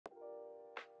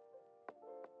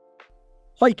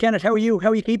Hi Kenneth, how are you? How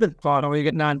are you keeping? Fine, how are you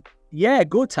getting on? Yeah,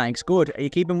 good, thanks. Good. Are you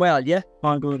keeping well? Yeah?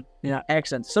 Fine, good. Yeah.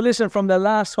 Excellent. So listen, from the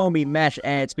last time we met,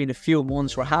 it's been a few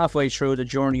months. We're halfway through the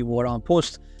journey we're on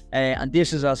post. And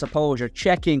this is, I suppose, your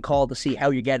check-in call to see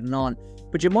how you're getting on.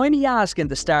 But you mind me asking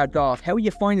to start off, how are you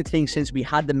finding things since we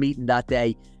had the meeting that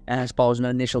day? I suppose an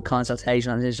initial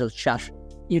consultation, an initial chat.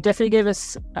 You definitely gave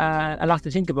us a lot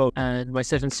to think about.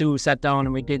 Myself and Sue sat down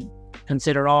and we did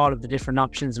consider all of the different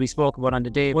options we spoke about on the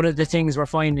day. One of the things we're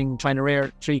finding trying to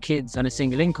rear 3 kids on a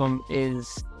single income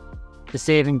is the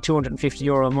saving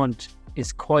 €250 a month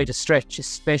is quite a stretch,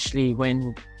 especially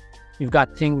when you've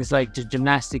got things like the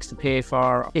gymnastics to pay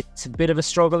for. It's a bit of a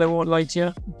struggle, I won't lie to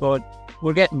you, but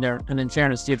we're getting there. And in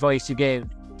fairness, the advice you gave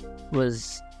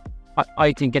was,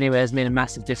 I think anyway, has made a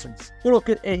massive difference. Well, look,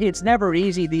 it's never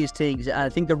easy, these things. I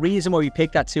think the reason why we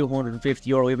picked that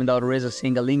 €250, even though there is a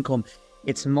single income,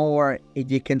 it's more,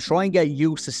 if you can try and get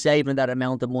used to saving that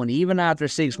amount of money, even after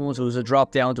 6 months, it was a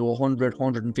drop down to €100,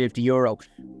 €150.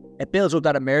 It builds up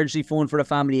that emergency fund for the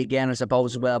family again, I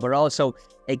suppose, as well. But also,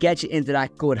 it gets you into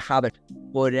that good habit.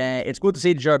 But it's good to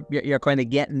see that you're kind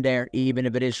of getting there, even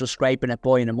if it is just scraping it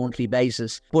by on a monthly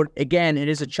basis. But again, it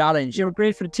is a challenge. You were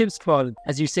great for the tips, Paul.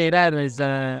 As you say that, as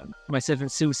myself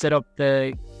and Sue set up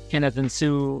the Kenneth and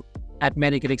Sue at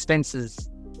medical expenses.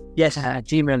 Yes, at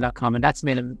gmail.com, and that's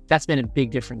made a big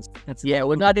difference.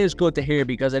 Well, that is good to hear,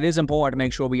 because it is important to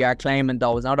make sure we are claiming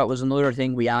those. Now, that was another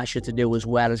thing we asked you to do as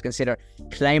well, is consider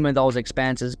claiming those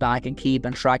expenses back and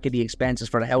keeping track of the expenses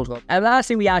for the household. And the last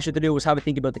thing we asked you to do was have a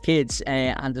think about the kids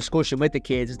and discussion with the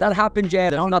kids. Has that happened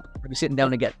yet? I'm not sitting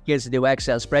down to get kids to do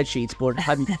Excel spreadsheets, but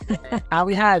haven't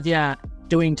we have, yeah.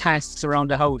 Doing tasks around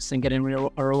the house and getting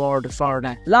a reward for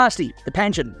that. Lastly, the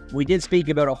pension. We did speak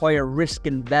about a higher risk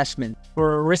investment.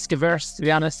 We're risk averse, to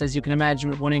be honest, as you can imagine,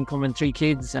 with 1 income and 3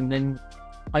 kids, and then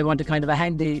I want a kind of a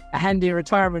handy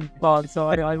retirement, Paul. So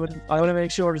I want to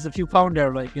make sure there's a few pound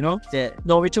there, like, you know. Yeah.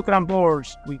 No, we took it on board.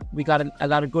 We got a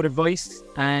lot of good advice,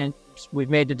 and we've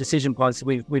made the decision, Paul. So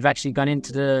we've actually gone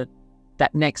into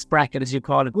that next bracket, as you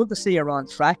call it. Good to see you're on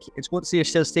track. It's good to see you're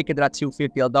still sticking to that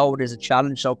 250, although it is a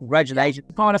challenge. So congratulations,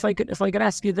 Paul. If I could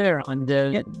ask you there on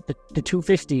the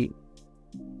 250,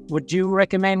 would you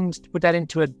recommend to put that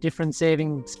into a different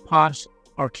savings pot,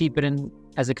 or keep it in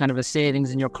as a kind of a savings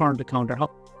in your current account, or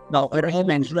how? No, I'd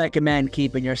always recommend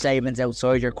keeping your savings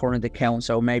outside your current account,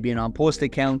 so maybe an on-post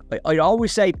account. I'd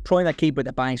always say try not to keep it at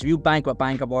the bank. So you bank with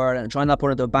Bank of Ireland, and try not to put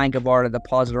it into a Bank of Ireland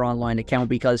deposit or online account,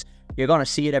 because you're going to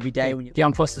see it every day. The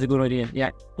on-post is a good idea, yeah,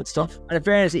 good stuff. And in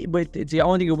fairness, the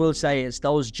only thing I will say is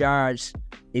those jars,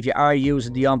 if you are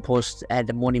using the on-post,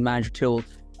 the money manager tool,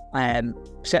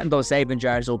 setting those saving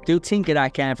jars up, do think of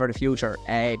that can for the future.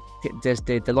 There's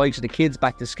the likes of the kids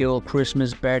back to school,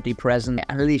 Christmas, birthday present,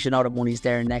 and at least you know the money's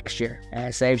there next year.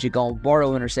 Saves you going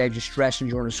borrowing, or saves you stressing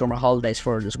during the summer holidays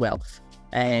for it as well.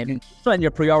 And your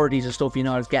priorities and stuff, you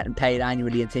know, is getting paid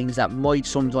annually and things that might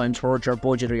sometimes hurt your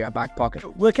budget or your back pocket.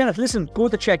 Well, Kenneth, listen,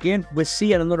 good to check in. We'll see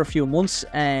you in another few months.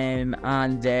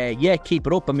 Yeah, keep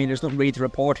it up. I mean, there's nothing really to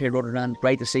report here other than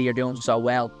great to see you're doing so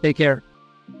well. Take care.